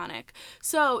with iconic.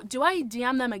 So do I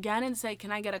DM them again and say,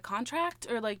 can I get a contract?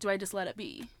 Or like, do I just let it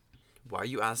be? Why are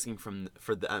you asking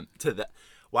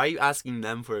Why are you asking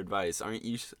them for advice? Aren't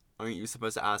you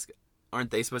supposed to ask?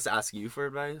 Aren't they supposed to ask you for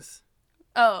advice?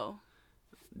 Oh.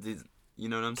 You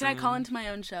know what I'm saying? Can I call into my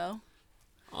own show?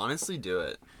 Honestly, do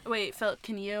it. Wait, Phil,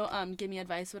 can you give me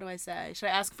advice? What do I say? Should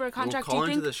I ask for a contract? We'll call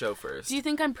into the show first. Do you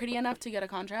think I'm pretty enough to get a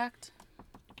contract?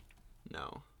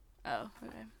 No. Oh,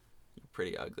 okay. You're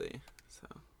pretty ugly, so.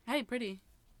 Hey, pretty.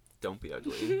 Don't be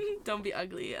ugly. Don't be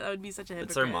ugly. That would be such a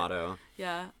hypocrite. It's our motto.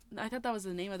 Yeah. I thought that was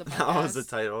the name of the podcast. That was the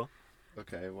title.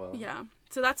 Okay, well. Yeah.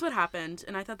 So that's what happened,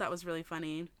 and I thought that was really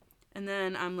funny. And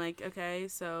then I'm like, okay,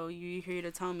 so you're here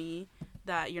to tell me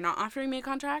that you're not offering me a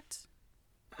contract?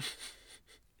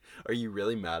 Are you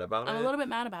really mad about it? I'm a little bit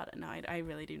mad about it. No, I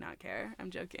really do not care.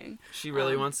 I'm joking. She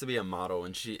really wants to be a model,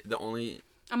 and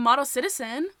a model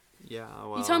citizen. Yeah,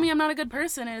 well. You tell me I'm not a good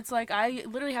person, and it's like I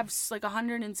literally have like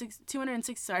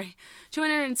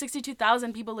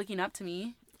 262,000 people looking up to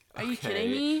me. Are you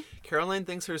kidding me? Caroline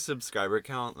thinks her subscriber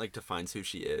count defines who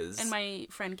she is. And my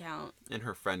friend count. And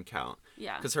her friend count.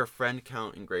 Yeah. Because her friend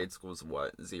count in grade school is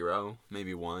what? 0?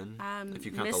 Maybe 1? If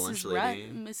you count the lunch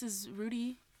lady. Mrs.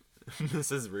 Rudy.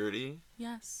 Mrs. Rudy?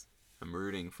 Yes. I'm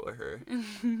rooting for her.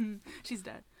 She's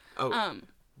dead. Oh.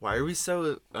 Why are we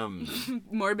so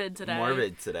morbid today?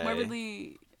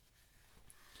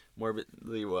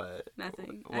 Morbidly what?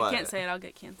 Nothing. What? I can't say it. I'll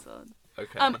get canceled.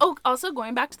 Okay. Also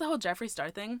going back to the whole Jeffree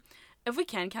Star thing, if we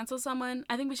can cancel someone,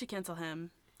 I think we should cancel him.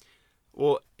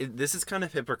 Well, this is kind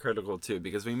of hypocritical too,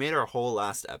 because we made our whole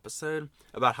last episode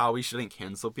about how we shouldn't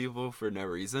cancel people for no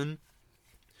reason.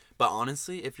 But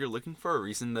honestly, if you're looking for a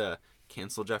reason to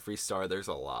cancel Jeffree Star, there's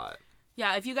a lot.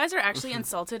 Yeah, if you guys are actually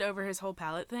insulted over his whole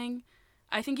palette thing,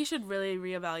 I think you should really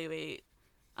reevaluate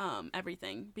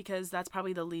everything, because that's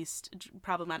probably the least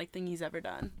problematic thing he's ever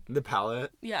done. The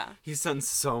palette? Yeah. He's done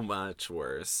so much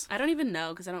worse. I don't even know,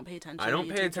 because I don't pay attention. I don't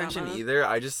pay attention either.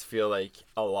 I just feel like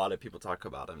a lot of people talk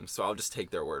about him, so I'll just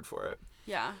take their word for it.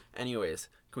 Yeah. Anyways,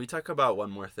 can we talk about one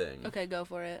more thing? Okay, go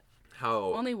for it.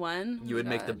 How only one? You would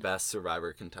make the best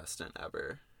Survivor contestant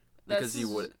ever. Because you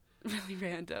would... Really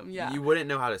random, yeah. You wouldn't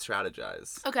know how to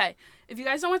strategize. Okay, if you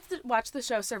guys don't want to watch the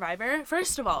show Survivor,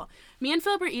 first of all, me and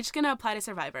Philip are each going to apply to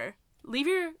Survivor. Leave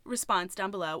your response down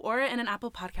below or in an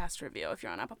Apple Podcast review if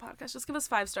you're on Apple Podcasts. Just give us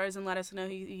 5 stars and let us know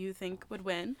who you think would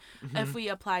win if we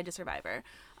applied to Survivor.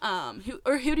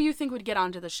 Who do you think would get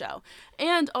onto the show?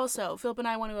 And also, Philip and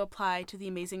I want to apply to The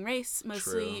Amazing Race,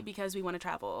 mostly because we want to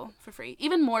travel for free.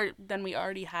 Even more than we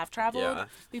already have traveled. Yeah.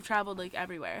 We've traveled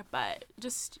everywhere, but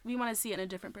just we want to see it in a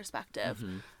different perspective.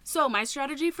 So my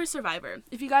strategy for Survivor.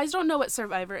 If you guys don't know what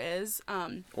Survivor is,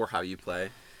 or how you play.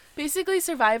 Basically,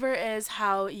 Survivor is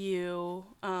how you...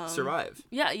 survive.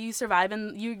 Yeah, you survive,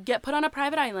 and you get put on a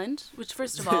private island, which,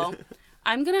 first of all,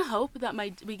 I'm going to hope that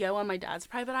we go on my dad's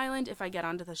private island if I get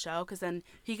onto the show, because then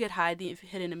he could hide the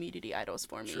hidden immunity idols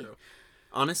for me. True.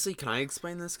 Honestly, can I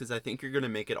explain this? Because I think you're going to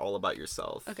make it all about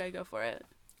yourself. Okay, go for it.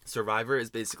 Survivor is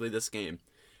basically this game.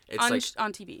 It's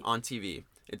on TV. On TV.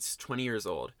 It's 20 years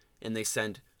old, and they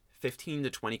send 15 to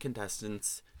 20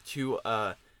 contestants to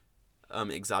a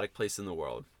exotic place in the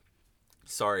world.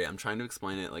 Sorry, I'm trying to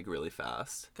explain it really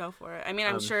fast. Go for it. I mean,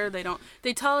 I'm sure they don't.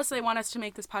 They tell us they want us to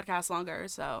make this podcast longer,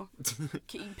 so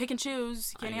pick and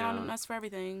choose. You can't hate on us for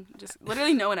everything. Just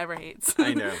literally, no one ever hates.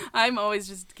 I know. I'm always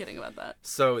just kidding about that.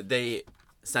 So they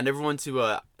send everyone to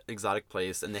a exotic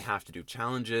place, and they have to do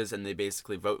challenges, and they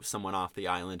basically vote someone off the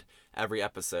island every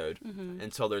episode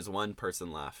until there's one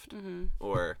person left,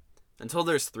 or until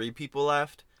there's 3 people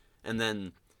left, and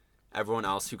then everyone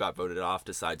else who got voted off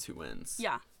decides who wins.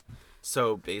 Yeah.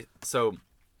 So if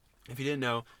you didn't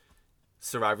know,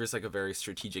 Survivor is a very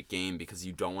strategic game because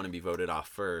you don't want to be voted off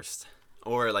first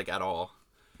or at all.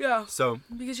 Yeah. So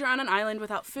because you're on an island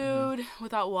without food,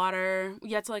 without water,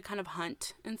 you have to kind of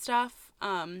hunt and stuff.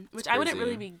 Which I wouldn't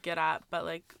really be good at, but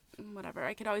whatever.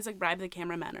 I could always bribe the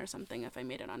cameraman or something if I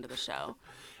made it onto the show.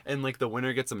 And the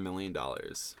winner gets $1 million,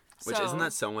 which isn't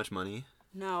that so much money?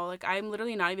 No, I'm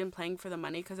literally not even playing for the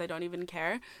money because I don't even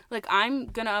care. I'm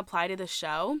gonna apply to the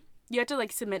show. You have to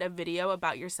submit a video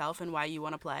about yourself and why you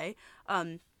want to play.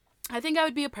 I think I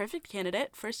would be a perfect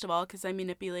candidate, first of all, because I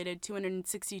manipulated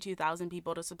 262,000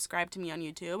 people to subscribe to me on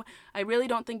YouTube. I really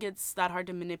don't think it's that hard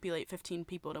to manipulate 15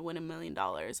 people to win $1 million.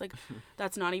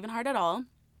 That's not even hard at all.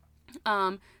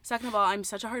 Second of all, I'm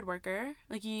such a hard worker.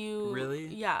 Really?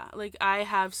 Yeah. I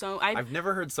have I've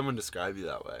never heard someone describe you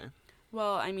that way.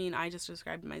 Well, I mean, I just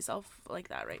described myself like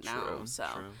that right now. So,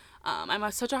 true. I'm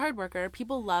such a hard worker.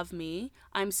 People love me.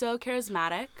 I'm so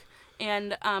charismatic.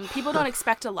 And people don't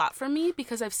expect a lot from me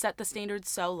because I've set the standards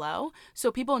so low. So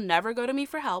people never go to me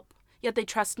for help, yet they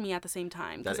trust me at the same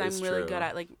time because I'm really good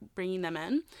at bringing them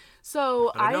in.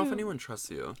 So I don't know if anyone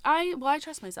trusts you. I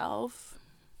trust myself.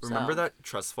 Remember that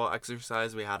trust fall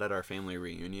exercise we had at our family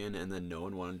reunion, and then no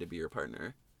one wanted to be your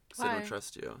partner? So they don't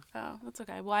trust you. Oh, that's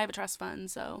okay. Well, I have a trust fund,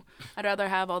 so I'd rather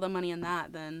have all the money in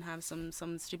that than have some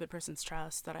stupid person's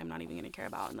trust that I'm not even going to care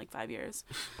about in 5 years.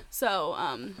 So,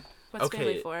 what's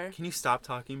family for? Can you stop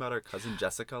talking about our cousin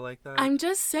Jessica like that? I'm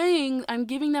just saying, I'm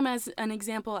giving them as an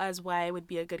example as why I would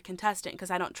be a good contestant,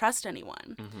 because I don't trust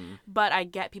anyone. But I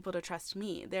get people to trust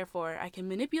me. Therefore, I can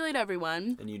manipulate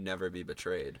everyone. And you'd never be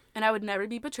betrayed. And I would never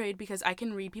be betrayed because I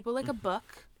can read people like a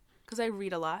book, because I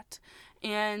read a lot.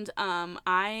 And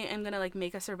I am going to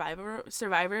make a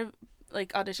Survivor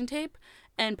audition tape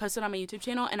and post it on my YouTube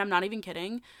channel. And I'm not even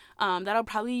kidding. That'll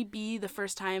probably be the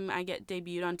first time I get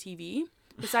debuted on TV.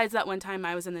 Besides that one time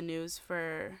I was in the news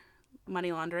for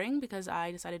money laundering because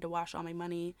I decided to wash all my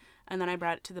money and then I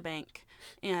brought it to the bank,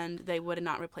 and they would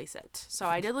not replace it. So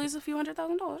I did lose a few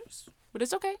 $100,000, but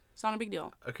it's okay. It's not a big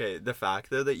deal. Okay, the fact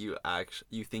though that you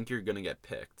think you're gonna get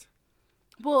picked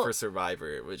Well, for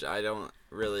Survivor, which I don't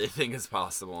really think is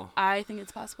possible. I think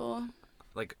it's possible.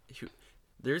 Like,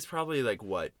 there's probably like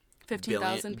what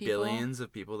 15,000 people. billions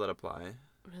of people that apply.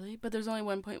 Really? But there's only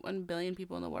 1.1 billion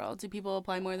people in the world. Do people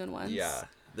apply more than once? Yeah,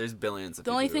 there's billions of The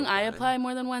people. only who thing I apply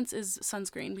more than once is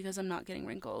sunscreen because I'm not getting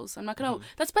wrinkles. I'm not gonna.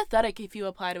 That's pathetic if you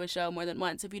apply to a show more than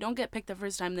once. If you don't get picked the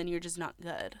first time, then you're just not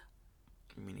good.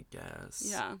 I mean, I guess.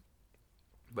 Yeah.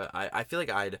 But I feel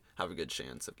like I'd have a good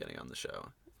chance of getting on the show.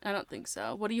 I don't think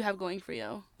so. What do you have going for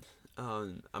you?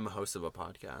 I'm a host of a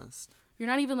podcast. You're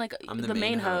not even like I'm the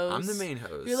main host. I'm the main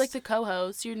host. You're like the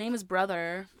co-host. Your name is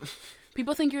Brother.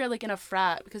 People think you're like in a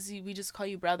frat because we just call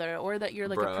you Brother, or that you're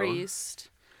like Bro. a priest.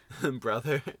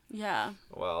 Brother. Yeah.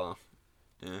 Well,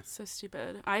 yeah. So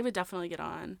stupid. I would definitely get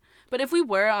on. But if we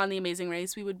were on The Amazing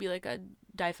Race, we would be like a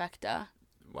difecta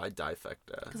Why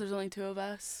difecta? because there's only two of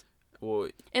us. Well,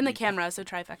 In the camera, so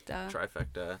trifecta.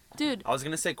 Trifecta. Dude. I was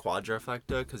gonna say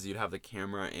quadrifecta because you'd have the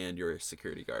camera and your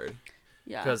security guard.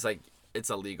 Yeah. Because like it's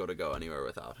illegal to go anywhere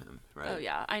without him, right? Oh,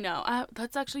 yeah. I know.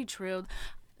 That's actually true.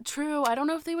 True. I don't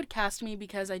know if they would cast me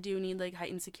because I do need, like,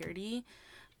 heightened security.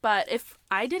 But if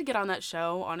I did get on that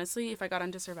show, honestly, if I got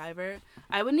onto Survivor,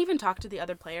 I wouldn't even talk to the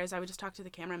other players. I would just talk to the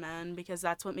cameraman because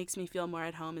that's what makes me feel more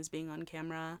at home is being on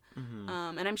camera. Mm-hmm.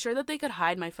 And I'm sure that they could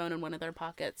hide my phone in one of their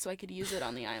pockets so I could use it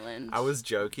on the island. I was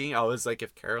joking. I was like,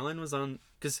 if Caroline was on...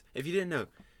 Because if you didn't know,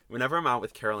 whenever I'm out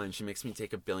with Caroline, she makes me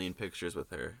take 1 billion pictures with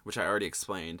her, which I already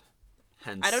explained.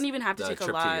 Hence, I don't even have to the take a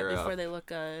trip to lot Europe. before they look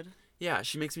good. Yeah,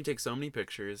 she makes me take so many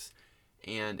pictures.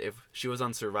 And if she was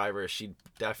on Survivor, she'd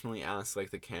definitely ask, like,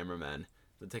 the cameraman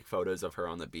to take photos of her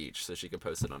on the beach so she could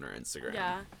post it on her Instagram.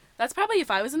 Yeah. That's probably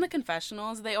if I was in the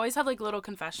confessionals. They always have, like, little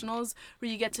confessionals where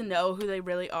you get to know who they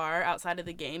really are outside of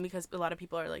the game because a lot of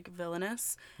people are, like,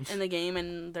 villainous in the game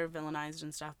and they're villainized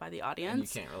and stuff by the audience.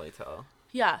 And you can't really tell.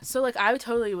 Yeah. So, like, I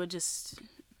would just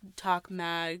talk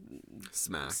mad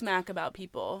Smack. about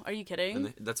people. Are you kidding?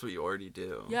 And that's what you already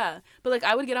do. Yeah. But, like,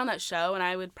 I would get on that show and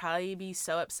I would probably be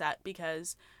so upset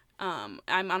because I'm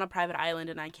on a private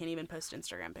island and I can't even post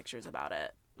Instagram pictures about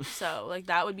it. So, like,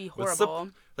 that would be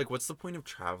horrible. What's the point of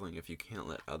traveling if you can't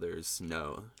let others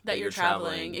know that you're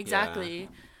traveling? Exactly. Yeah.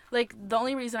 Like, the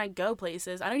only reason I go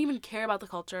places, I don't even care about the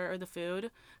culture or the food.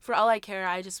 For all I care,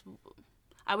 I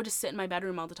would just sit in my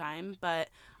bedroom all the time. But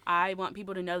I want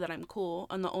people to know that I'm cool.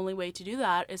 And the only way to do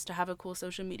that is to have a cool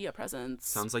social media presence.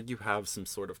 Sounds like you have some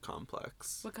sort of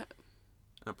complex. What kind?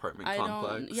 An apartment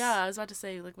complex. Yeah, I was about to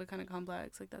say, like, what kind of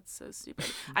complex? Like, that's so stupid.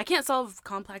 I can't solve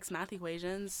complex math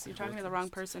equations. You're talking to the wrong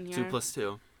person here. 2 plus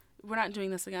 2. We're not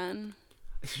doing this again.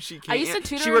 She can't. I used to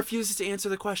tutor. She refuses to answer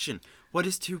the question. What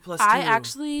is 2 plus 2? I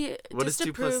actually. What just is to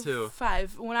 2 plus prove 2?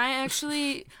 5. When I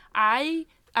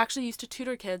actually used to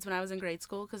tutor kids when I was in grade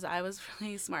school because I was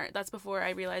really smart. That's before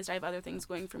I realized I have other things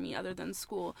going for me other than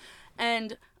school.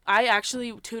 And I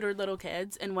actually tutored little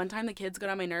kids, and one time the kids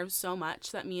got on my nerves so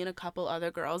much that me and a couple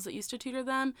other girls that used to tutor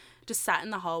them just sat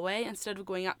in the hallway instead of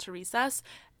going out to recess,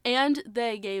 and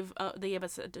they gave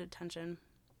us a detention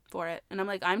for it. And I'm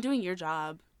like, I'm doing your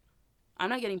job. I'm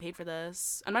not getting paid for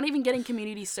this. I'm not even getting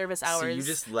community service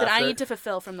hours that I need to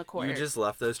fulfill from the court. You just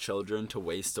left those children to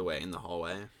waste away in the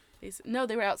hallway? No,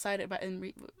 they were outside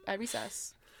at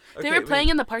recess. Okay, they were playing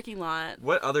in the parking lot.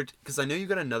 What other... Because I know you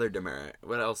got another demerit.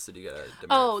 What else did you get a demerit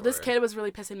for? This kid was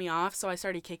really pissing me off, so I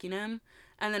started kicking him.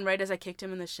 And then right as I kicked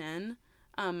him in the shin,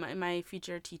 my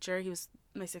future teacher, he was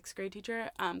my 6th grade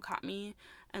teacher, caught me.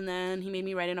 And then he made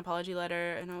me write an apology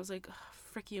letter. And I was like,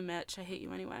 frick you, Mitch. I hate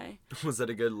you anyway. Was that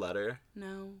a good letter?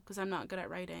 No, because I'm not good at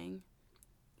writing.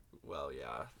 Well,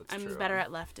 yeah, that's true. I'm better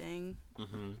at lefting.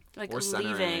 Mm-hmm. Like or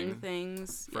leaving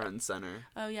things. Front and center.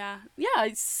 Oh, yeah. Yeah,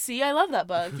 see, I love that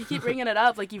book. You keep bringing it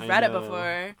up like you've read it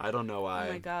before. I don't know why.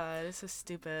 Oh, my God. It's so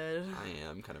stupid. I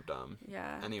am kind of dumb.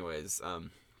 Yeah. Anyways,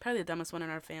 probably the dumbest one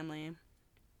in our family.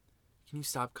 Can you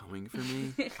stop coming for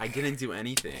me? I didn't do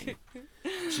anything.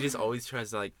 She just always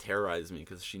tries to, like, terrorize me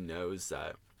because she knows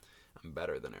that I'm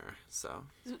better than her, so.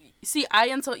 See, I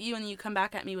insult you and you come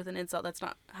back at me with an insult. That's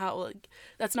not how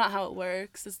it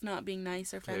works. It's not being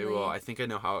nice or friendly. Okay, well, I think I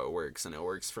know how it works, and it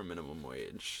works for minimum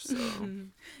wage, so.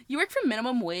 You work for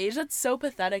minimum wage? That's so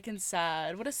pathetic and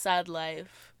sad. What a sad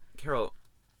life. Carol,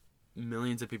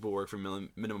 millions of people work for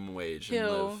minimum wage Who? and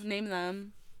live. Name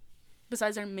them.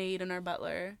 Besides our maid and our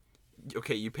butler.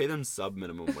 Okay, you pay them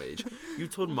sub-minimum wage. You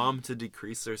told Mom to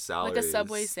decrease their salaries. Like a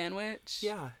Subway sandwich?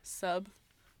 Yeah. Sub.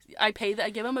 I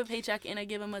give him a paycheck and I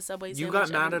give him a Subway sandwich. You got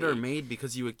mad at our maid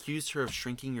because you accused her of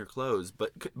shrinking your clothes,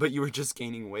 but you were just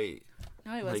gaining weight.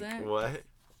 No, I wasn't. Like, what?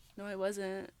 No, I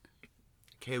wasn't.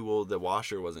 Okay, well, the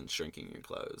washer wasn't shrinking your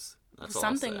clothes. That's all I'll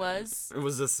Something say. was. It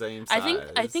was the same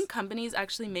size. I think companies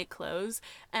actually make clothes,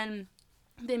 and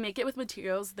they make it with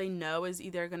materials they know is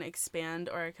either going to expand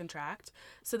or contract.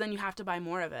 So then you have to buy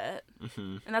more of it.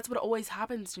 Mm-hmm. And that's what always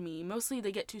happens to me. Mostly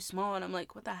they get too small, and I'm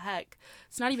like, what the heck?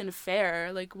 It's not even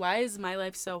fair. Like, why is my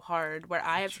life so hard where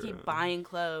I have to keep buying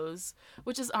clothes?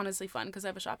 Which is honestly fun because I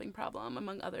have a shopping problem,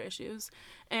 among other issues.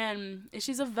 And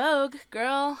issues of Vogue,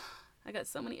 girl. I got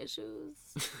so many issues.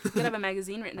 I'm going to have a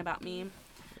magazine written about me.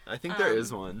 I think there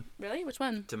is one. Really? Which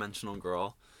one? Dimensional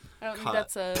Girl. I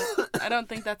don't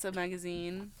think that's a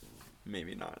magazine.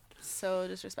 Maybe not. So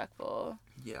disrespectful.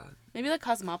 Yeah. Maybe like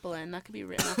Cosmopolitan. That could be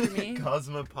written after me.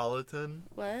 Cosmopolitan?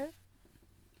 What?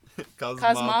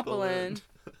 Cosmopolitan.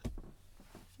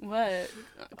 What?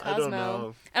 Cosmo. I don't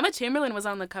know. Emma Chamberlain was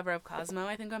on the cover of Cosmo.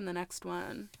 I think I'm the next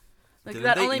one. Like, Didn't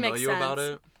that they only email makes you sense. about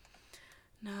it?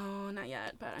 No, not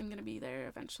yet, but I'm gonna be there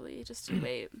eventually. Just you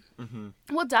wait. Mm-hmm.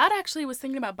 Well, Dad actually was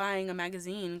thinking about buying a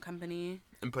magazine company.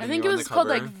 And I putting think you it on was the called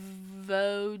cover? like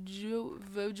Vogue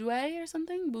or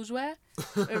something. Bourgeois.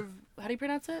 Or how do you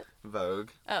pronounce it? Vogue.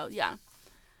 Oh yeah,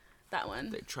 that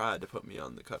one. They tried to put me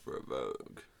on the cover of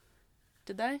Vogue.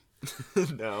 Did they?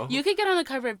 No. You could get on the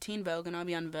cover of Teen Vogue, and I'll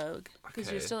be on Vogue because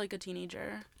you're Okay. still like a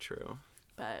teenager. True.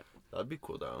 But That'd be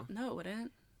cool though. no, it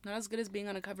wouldn't. Not as good as being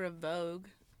on a cover of Vogue.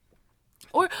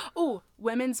 Or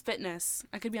Women's Fitness.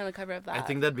 I could be on the cover of that. I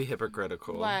think that'd be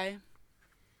hypocritical. Why?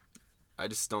 I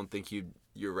just don't think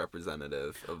you're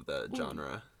representative of the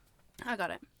genre. I got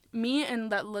it. Me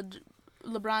and that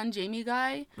LeBron Jamie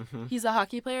guy. Mm-hmm. He's a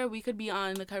hockey player. We could be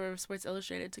on the cover of Sports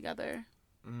Illustrated together.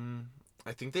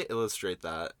 I think they illustrate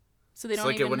that. So they It's don't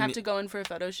like it even wouldn't have to go in for a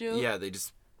photo shoot. Yeah, they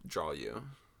just draw you.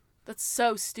 That's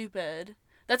so stupid.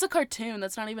 That's a cartoon.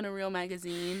 That's not even a real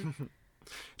magazine.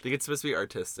 I think it's supposed to be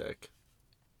artistic.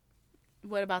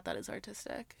 What about that is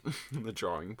artistic? The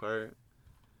drawing part.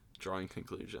 Drawing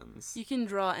conclusions. You can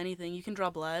draw anything. You can draw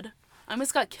blood. I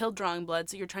almost got killed drawing blood,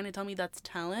 so you're trying to tell me that's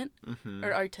talent? Mm-hmm.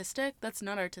 Or artistic? That's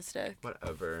not artistic.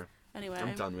 Whatever. Anyway.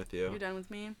 I'm done with you. You're done with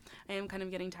me? I am kind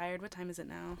of getting tired. What time is it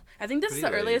now? I think this is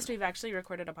Pretty the late. earliest we've actually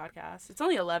recorded a podcast. It's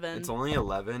only 11. It's only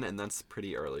 11, and that's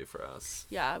pretty early for us.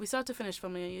 Yeah, we still have to finish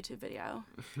filming a YouTube video.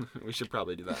 We should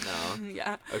probably do that now.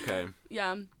 Yeah. Okay.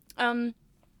 Yeah.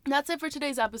 That's it for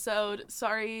today's episode.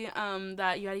 Sorry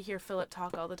that you had to hear Philip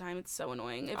talk all the time. It's so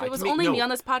annoying. If it was only me on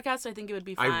this podcast, I think it would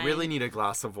be fine. I really need a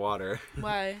glass of water.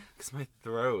 Why? Because my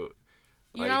throat.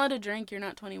 You're not allowed to drink. You're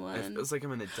not 21. It feels like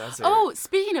I'm in a desert. Oh,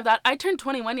 speaking of that, I turned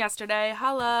 21 yesterday.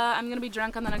 Holla. I'm going to be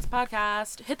drunk on the next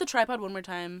podcast. Hit the tripod one more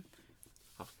time.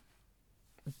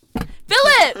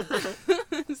 Philip!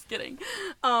 Just kidding.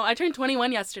 I turned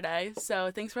 21 yesterday, so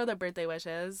thanks for all the birthday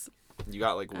wishes. You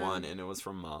got like one, and it was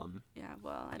from Mom. Yeah,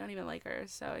 well, I don't even like her,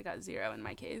 so I got 0 in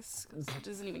my case. 'Cause it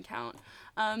doesn't even count.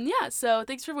 Yeah, so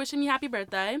thanks for wishing me happy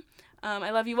birthday. I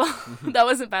love you all. That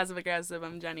wasn't passive aggressive.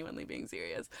 I'm genuinely being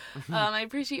serious. I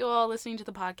appreciate you all listening to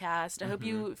the podcast. I hope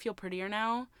you feel prettier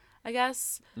now, I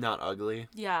guess. Not ugly.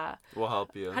 Yeah. We'll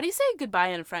help you. How do you say goodbye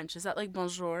in French? Is that like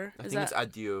bonjour? I think it's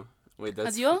adieu. Wait,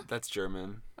 Adieu? That's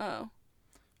German. Oh.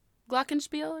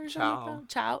 Glockenspiel or something? Ciao. Like that?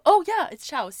 Ciao. Oh, yeah, it's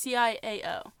ciao.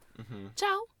 C-I-A-O. Mm-hmm.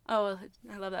 Ciao. Oh,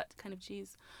 I love that kind of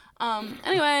cheese.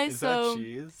 Anyway, Is so that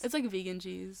cheese? it's like vegan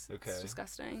cheese. Okay. It's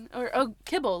disgusting. Or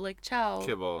kibble, like chow.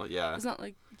 Kibble, yeah. It's not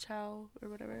like chow or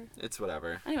whatever. It's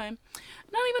whatever. Anyway,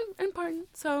 not even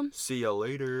important. So, See ya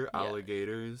later,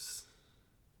 alligators.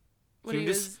 what Can are you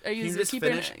you? just- Are you can a you just zookeeper?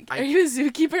 finish? Are you a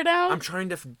zookeeper now? I'm trying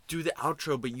to do the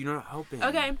outro, but you're not helping.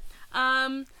 Okay.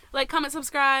 Like, comment,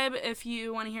 subscribe if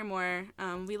you want to hear more.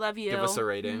 We love you. Give us a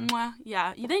rating. Mwah.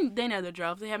 Yeah, they know the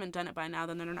drill. If they haven't done it by now,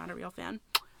 then they're not a real fan.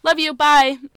 Love you.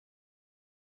 Bye.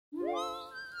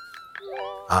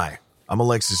 Hi, I'm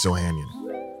Alexis Ohanian.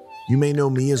 You may know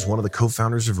me as one of the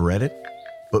co-founders of Reddit,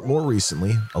 but more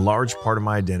recently, a large part of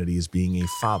my identity is being a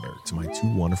father to my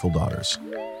 2 wonderful daughters.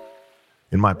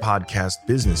 In my podcast,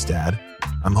 Business Dad,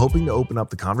 I'm hoping to open up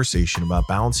the conversation about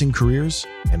balancing careers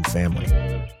and family.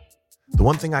 The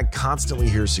one thing I constantly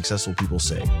hear successful people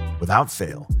say, without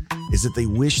fail, is that they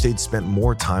wish they'd spent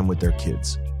more time with their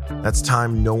kids. That's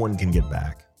time no one can get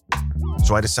back.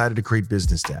 So I decided to create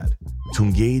Business Dad, to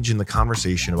engage in the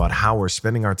conversation about how we're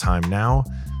spending our time now,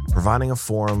 providing a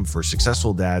forum for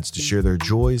successful dads to share their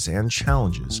joys and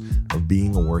challenges of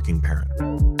being a working parent.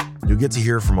 You'll get to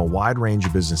hear from a wide range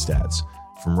of business dads,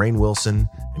 from Rainn Wilson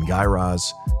and Guy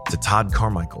Raz to Todd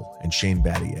Carmichael and Shane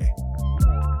Battier.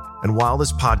 And while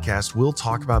this podcast will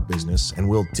talk about business and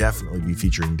will definitely be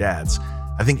featuring dads,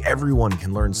 I think everyone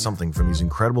can learn something from these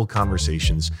incredible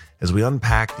conversations as we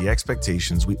unpack the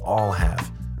expectations we all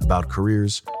have about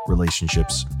careers,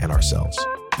 relationships, and ourselves.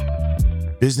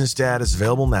 Business Dad is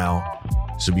available now,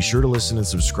 so be sure to listen and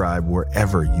subscribe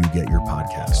wherever you get your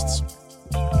podcasts.